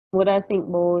case, what I think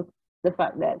about the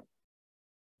fact that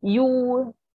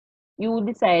you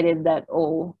decided that,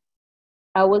 oh,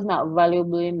 I was not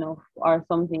valuable enough or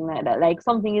something like that. Like,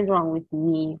 something is wrong with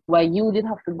me. Why you did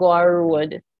have to go on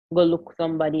road, go look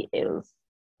somebody else.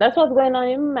 That's what's going on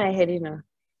in my head, you know.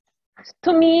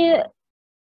 To me,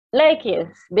 like, yes,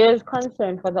 there's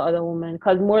concern for the other woman,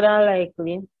 because more than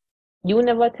likely, you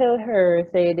never tell her,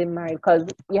 say you didn't marry, because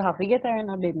you have to get her in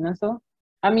a business. So,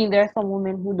 I mean, there are some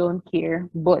women who don't care,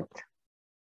 but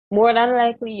more than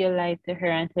likely you lied to her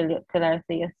and tell her,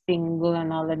 say, you're single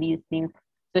and all of these things.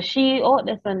 So she out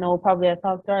there, so now probably I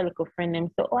talk to her little friend and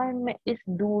say, oh, I met this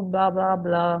dude, blah, blah,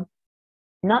 blah.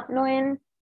 Not knowing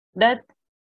that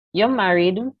you're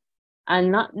married,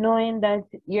 and not knowing that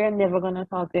you're never gonna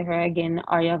talk to her again,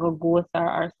 or you're gonna ghost her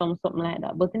or something like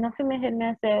that. But in a my head,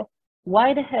 I say,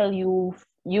 why the hell you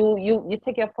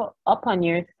take your foot upon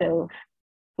yourself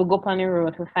to go on the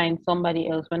road to find somebody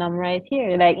else when I'm right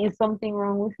here? Like, is something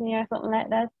wrong with me or something like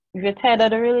that? If you're tired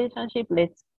of the relationship,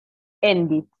 let's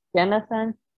end it. You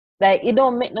understand? Like, it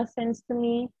don't make no sense to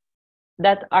me,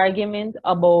 that argument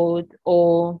about,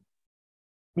 oh,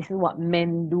 this is what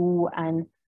men do, and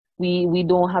we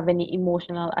don't have any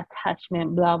emotional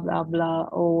attachment, blah blah blah.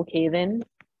 Oh, okay, then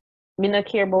me not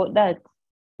care about that.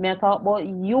 Me I talk about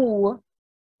you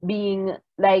being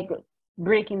like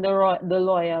breaking the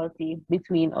loyalty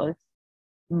between us,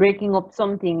 breaking up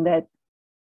something that,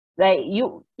 like,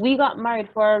 we got married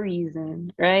for a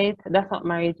reason, right? That's what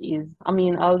marriage is. I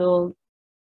mean, although,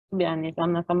 to be honest,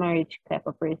 I'm not a marriage type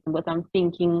of person, but I'm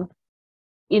thinking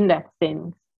in that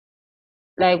sense.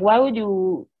 Like, why would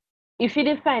you, if you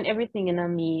define everything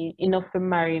in me enough to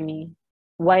marry me,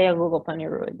 why I go up on the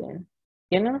road then?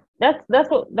 You know? That's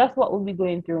what will be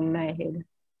going through my head.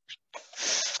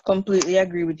 Completely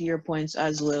agree with your points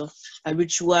as well. And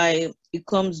which why it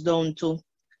comes down to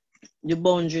the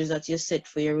boundaries that you set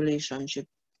for your relationship.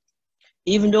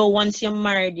 Even though once you're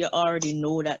married, you already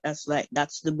know that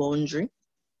that's the boundary.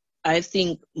 I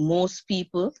think most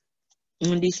people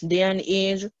in this day and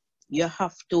age, you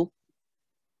have to,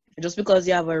 just because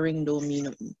you have a ring don't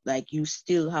mean, like, you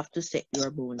still have to set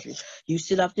your boundaries. You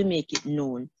still have to make it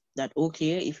known that,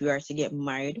 okay, if you are to get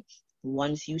married,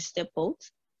 once you step out,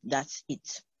 that's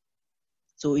it.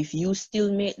 So if you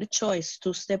still make the choice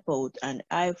to step out and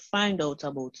I find out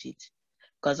about it,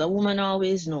 because a woman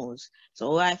always knows.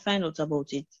 So I find out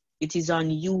about it, it is on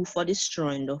you for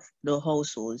destroying the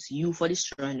households, you for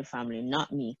destroying the family,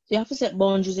 not me. So you have to set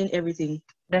boundaries in everything.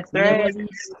 That's Never right. leave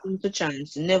anything to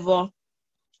chance. Never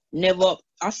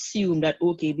assume that,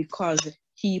 okay, because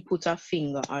he put a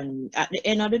finger on me. At the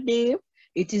end of the day,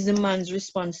 it is the man's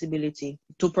responsibility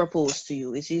to propose to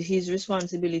you. It is his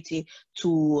responsibility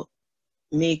to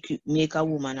make a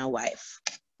woman a wife.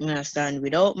 You understand?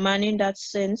 Without man in that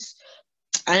sense,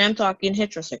 and I'm talking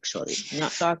heterosexually,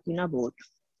 not talking about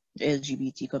the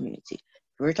LGBT community.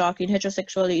 If we're talking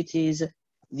heterosexually, it is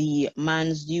the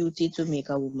man's duty to make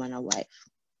a woman a wife.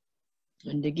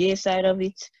 And the gay side of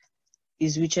it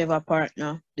is whichever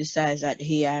partner decides that,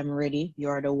 hey, I'm ready,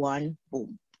 you're the one,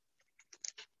 boom.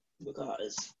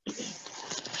 Because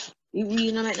it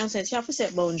really don't make no sense. You have to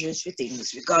set boundaries for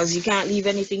things, because you can't leave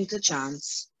anything to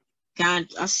chance.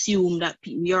 Can't assume that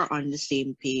we are on the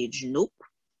same page. Nope.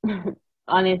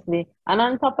 Honestly. And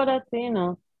on top of that,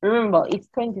 remember, it's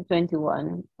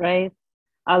 2021, right?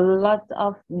 A lot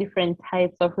of different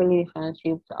types of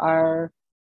relationships are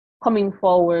coming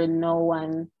forward now,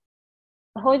 and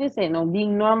how do you say,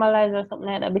 being normalized or something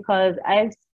like that? Because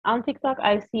on TikTok,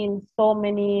 I've seen so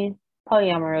many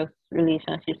polyamorous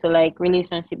relationships, so like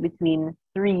relationship between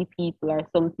 3 people or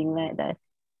something like that.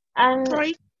 And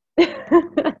Right.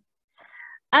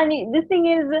 the thing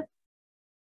is,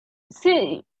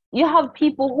 see, you have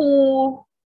people who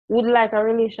would like a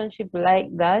relationship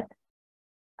like that,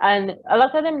 and a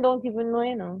lot of them don't even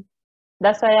know.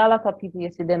 That's why a lot of people,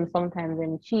 you see them sometimes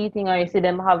in cheating, or you see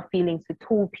them have feelings with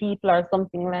 2 people or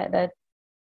something like that.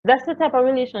 That's the type of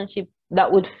relationship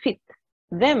that would fit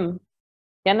them.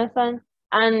 You understand?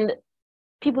 And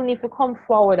people need to come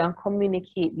forward and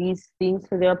communicate these things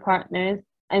to their partners.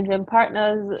 And if their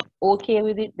partners okay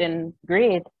with it, then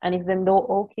great. And if them don't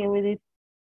okay with it,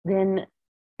 then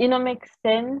makes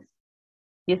sense.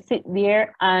 You sit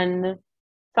there and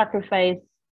sacrifice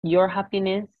your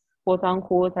happiness, quote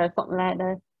unquote, or something like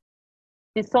that.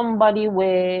 To somebody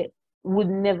where would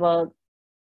never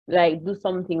like do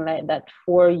something like that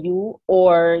for you,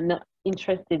 or not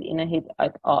interested in it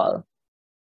at all.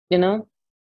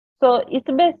 So it's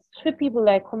best for people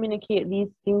like communicate these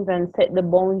things and set the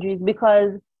boundaries,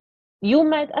 because you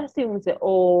might assume, say,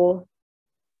 oh,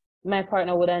 my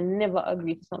partner would have never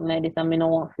agreed to something like this, and I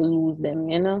don't want to lose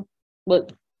them.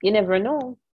 But you never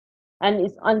know. And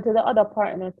it's onto the other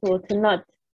partner to not,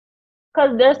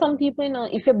 because there's some people,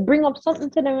 if you bring up something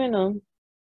to them,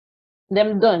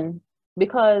 them done.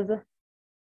 Because,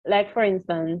 like, for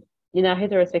instance, in a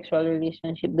heterosexual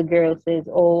relationship, the girl says,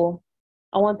 oh,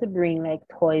 I want to bring like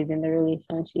toys in the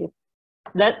relationship.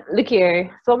 Look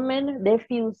here, some men, they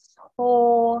feel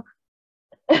so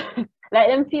like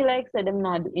them feel like said them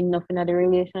not enough in the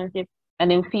relationship,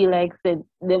 and them feel like said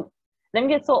them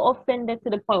get so offended to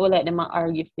the point where like them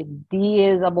argue for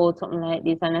days about something like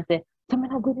this, and I say, "I'm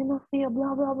not good enough for you,"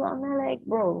 blah blah blah. And I'm like,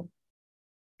 bro,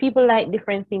 people like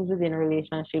different things within a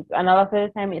relationship, and a lot of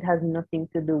the time it has nothing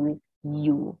to do with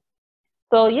you.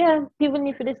 So yeah, people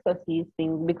need to discuss these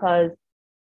things, because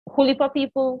whole heap of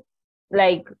people,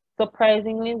 like,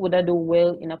 surprisingly, would I do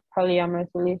well in a polyamorous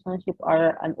relationship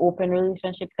or an open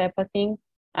relationship type of thing,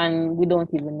 and we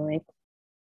don't even know it,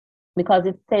 because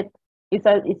it's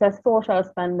a social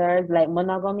standard, like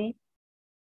monogamy.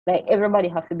 Like, everybody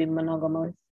has to be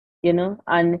monogamous,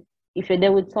 and if you're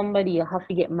there with somebody, you have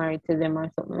to get married to them or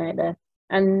something like that.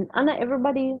 And not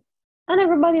everybody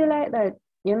like that,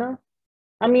 you know.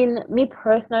 I mean, me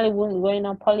personally wouldn't go in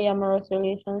a polyamorous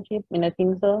relationship. I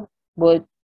think so, but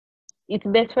it's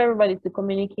best for everybody to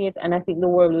communicate, and I think the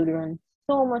world would run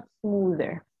so much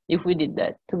smoother if we did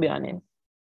that, to be honest.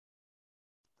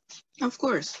 Of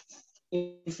course.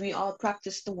 If we all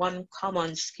practice the one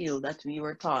common skill that we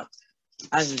were taught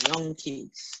as young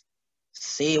kids,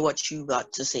 say what you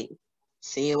got to say.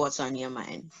 Say what's on your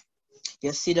mind.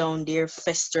 You sit down there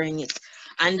festering it.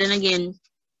 And then again,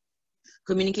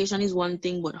 communication is one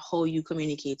thing, but how you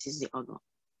communicate is the other.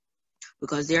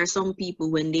 Because there are some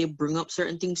people, when they bring up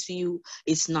certain things to you,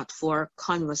 it's not for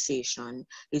conversation.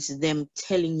 It's them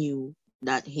telling you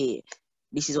that, hey,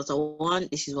 this is what I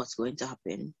want, this is what's going to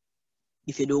happen.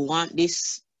 If you don't want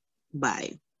this,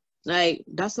 bye. Like,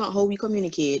 that's not how we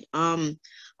communicate.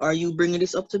 Are you bringing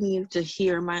this up to me to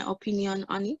hear my opinion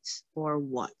on it, or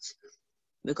what?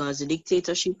 Because the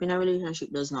dictatorship in a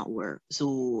relationship does not work.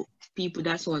 So people,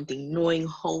 that's one thing, knowing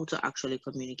how to actually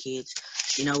communicate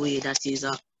in a way that is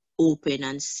a open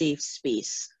and safe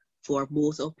space for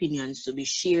both opinions to be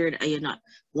shared, and you're not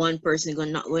one person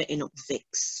not going to end up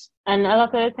vexed. And a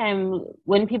lot of the time,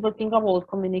 when people think about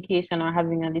communication or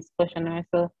having a discussion or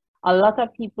so, a lot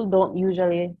of people don't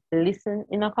usually listen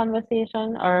in a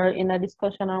conversation or in a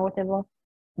discussion or whatever.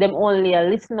 Them only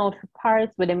listen out for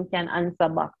parts where them can answer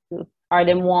back to, or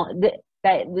them want.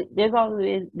 There's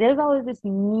always this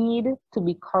need to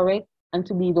be correct and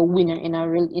to be the winner in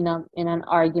an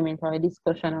argument or a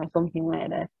discussion or something like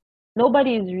that.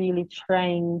 Nobody is really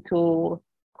trying to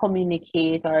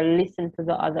communicate or listen to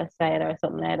the other side or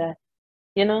something like that.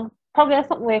 Probably that's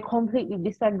something we completely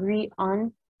disagree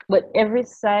on, but every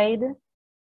side,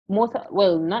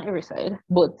 not every side,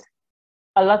 but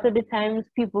a lot of the times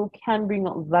people can bring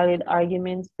up valid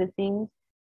arguments to things.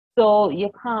 So you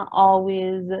can't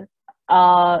always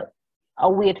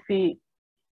wait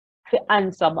for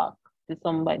answer back to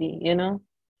somebody,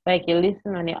 Like, you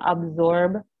listen and you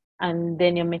absorb, and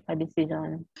then you make a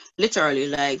decision. Literally,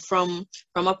 like, from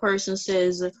a person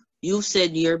says, you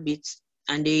said your bit,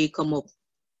 and they come up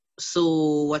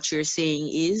So what you're saying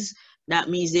is that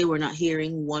means they were not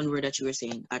hearing one word that you were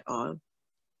saying at all.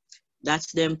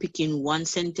 That's them picking one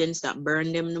sentence that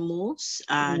burned them the most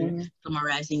and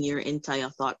summarizing your entire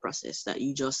thought process that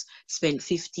you just spent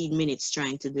 15 minutes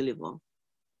trying to deliver.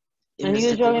 And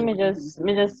usually me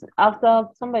just after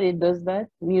somebody does that,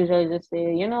 me usually just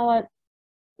say, you know what?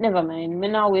 Never mind. Me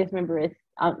not waste my breath,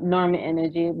 nor my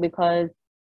energy, because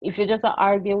if you just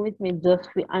argue with me just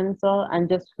to answer and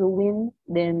just to win,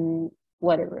 then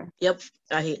whatever. Yep,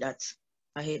 I hate that.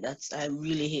 I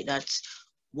really hate that.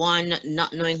 One,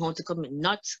 not knowing how to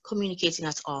not communicating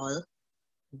at all.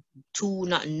 Two,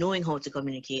 not knowing how to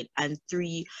communicate. And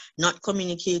three, not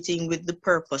communicating with the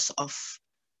purpose of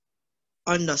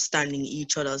understanding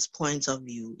each other's points of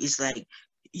view. It's like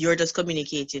you're just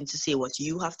communicating to say what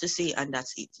you have to say, and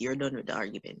that's it. You're done with the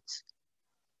argument.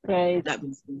 Right. That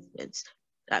makes no sense.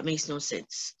 That makes no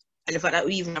sense. And the fact that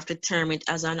we even have to term it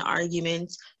as an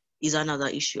argument is another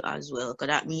issue as well. Because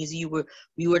that means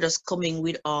we were just coming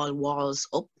with all walls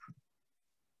up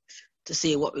to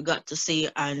say what we got to say,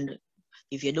 and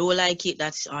if you don't like it,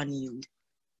 that's on you.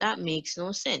 That makes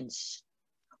no sense.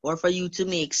 Or for you to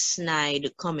make snide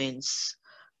comments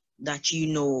that you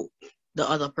know the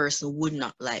other person would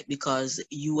not like because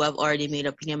you have already made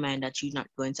up in your mind that you're not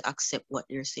going to accept what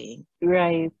they're saying.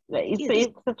 Right.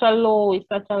 It's such a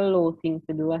low thing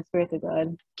to do, I swear to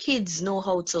God. Kids know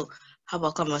how to have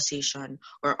a conversation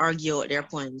or argue out their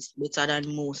points better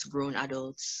than most grown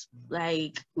adults.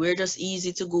 Like, we're just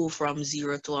easy to go from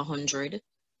 0 to 100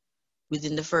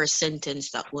 within the first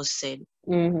sentence that was said.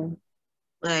 Mm-hmm.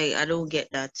 Like, I don't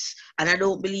get that. And I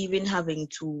don't believe in having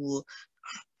to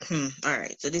all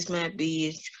right, so this might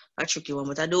be a tricky one,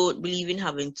 but I don't believe in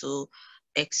having to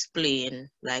explain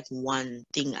like one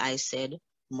thing I said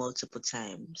multiple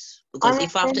times. Because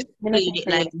if I have to explain it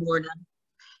like more than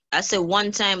I say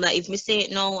one time, like if me say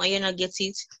it now and you not get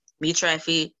it, me try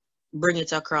to bring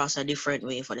it across a different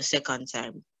way for the second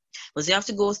time. But you have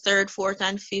to go third, fourth,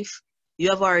 and fifth. You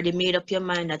have already made up your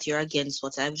mind that you're against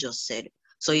what I've just said.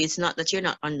 So it's not that you're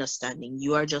not understanding.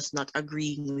 You are just not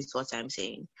agreeing with what I'm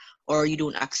saying. Or you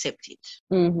don't accept it.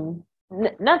 Mm-hmm.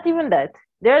 Not even that.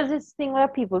 There's this thing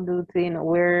that people do too,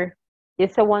 where you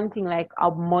say one thing like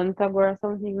a month ago or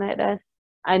something like that.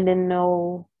 And then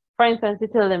now, for instance, you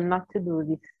tell them not to do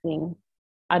this thing.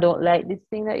 I don't like this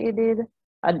thing that you did.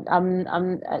 I'm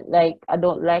like, I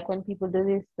don't like when people do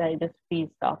this. Like, just please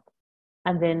stop.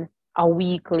 And then a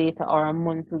week later or a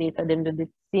month later, them do the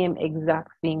same exact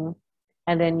thing.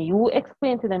 And then you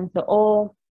explain to them, so,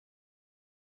 oh,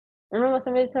 remember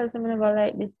somebody tells me about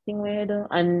like this thing where you do?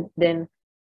 And then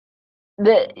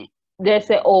they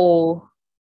say, oh,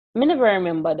 me never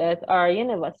remember that, or you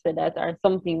never said that, or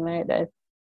something like that.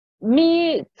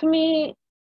 To me,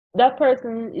 that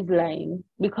person is lying,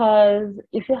 because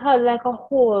if you had like a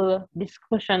whole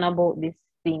discussion about this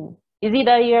thing, is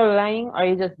either you're lying or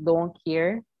you just don't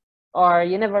care, or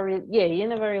you never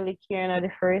really care in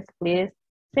the first place.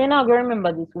 So you're not gonna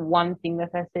remember this one thing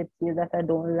that I said to you that I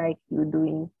don't like you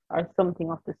doing, or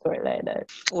something of the sort like that.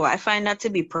 Well, I find that to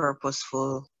be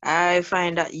purposeful. I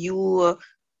find that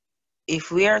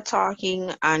if we are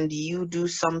talking and you do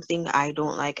something I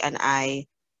don't like, and I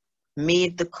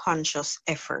made the conscious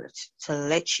effort to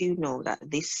let you know that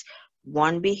this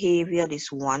one behavior,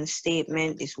 this one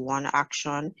statement, this one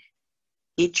action,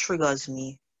 it triggers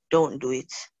me, don't do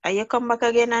it. And you come back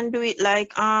again and do it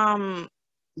like,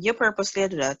 you purposely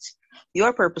do that. You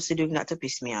are purposely doing that to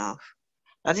piss me off.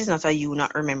 That is not a you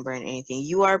not remembering anything.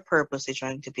 You are purposely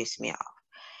trying to piss me off.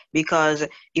 Because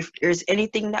if there's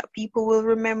anything that people will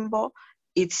remember,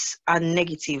 it's a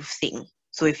negative thing.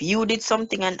 So if you did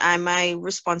something and my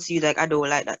response to you like, I don't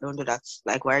like that, don't do that.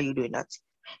 Like, why are you doing that?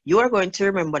 You are going to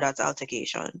remember that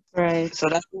altercation. Right. So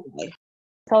that's why.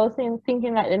 So I was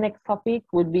thinking that the next topic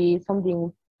would be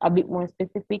something a bit more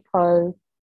specific, because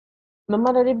my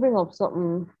mother did bring up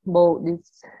something about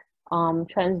this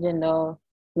transgender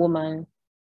woman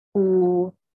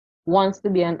who wants to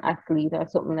be an athlete or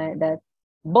something like that.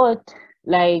 But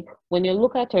like, when you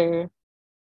look at her,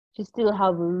 she still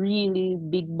have really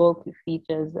big bulky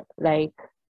features like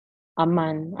a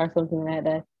man or something like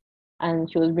that.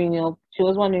 And she was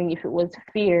wondering if it was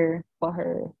fair for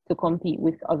her to compete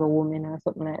with other women or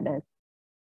something like that.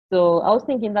 So I was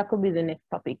thinking that could be the next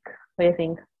topic. What do you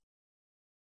think?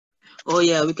 Oh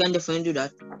yeah, we can definitely do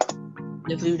that.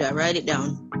 Definitely do that. Write it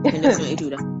down. We can definitely do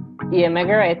that. Yeah, I'm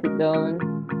gonna write it down.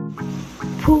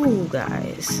 Whew,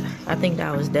 guys. I think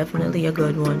that was definitely a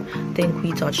good one. I think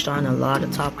we touched on a lot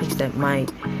of topics that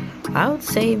might, I would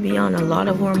say, be on a lot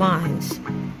of our minds.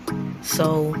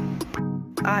 So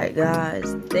Alright,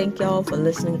 guys, thank y'all for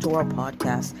listening to our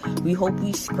podcast. We hope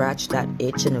we scratch that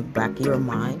itch in the back of your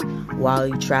mind while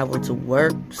you travel to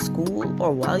work, school,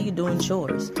 or while you're doing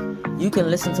chores. You can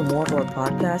listen to more of our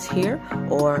podcasts here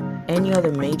or any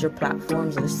other major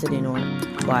platforms listed in our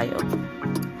bio.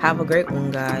 Have a great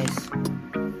one, guys.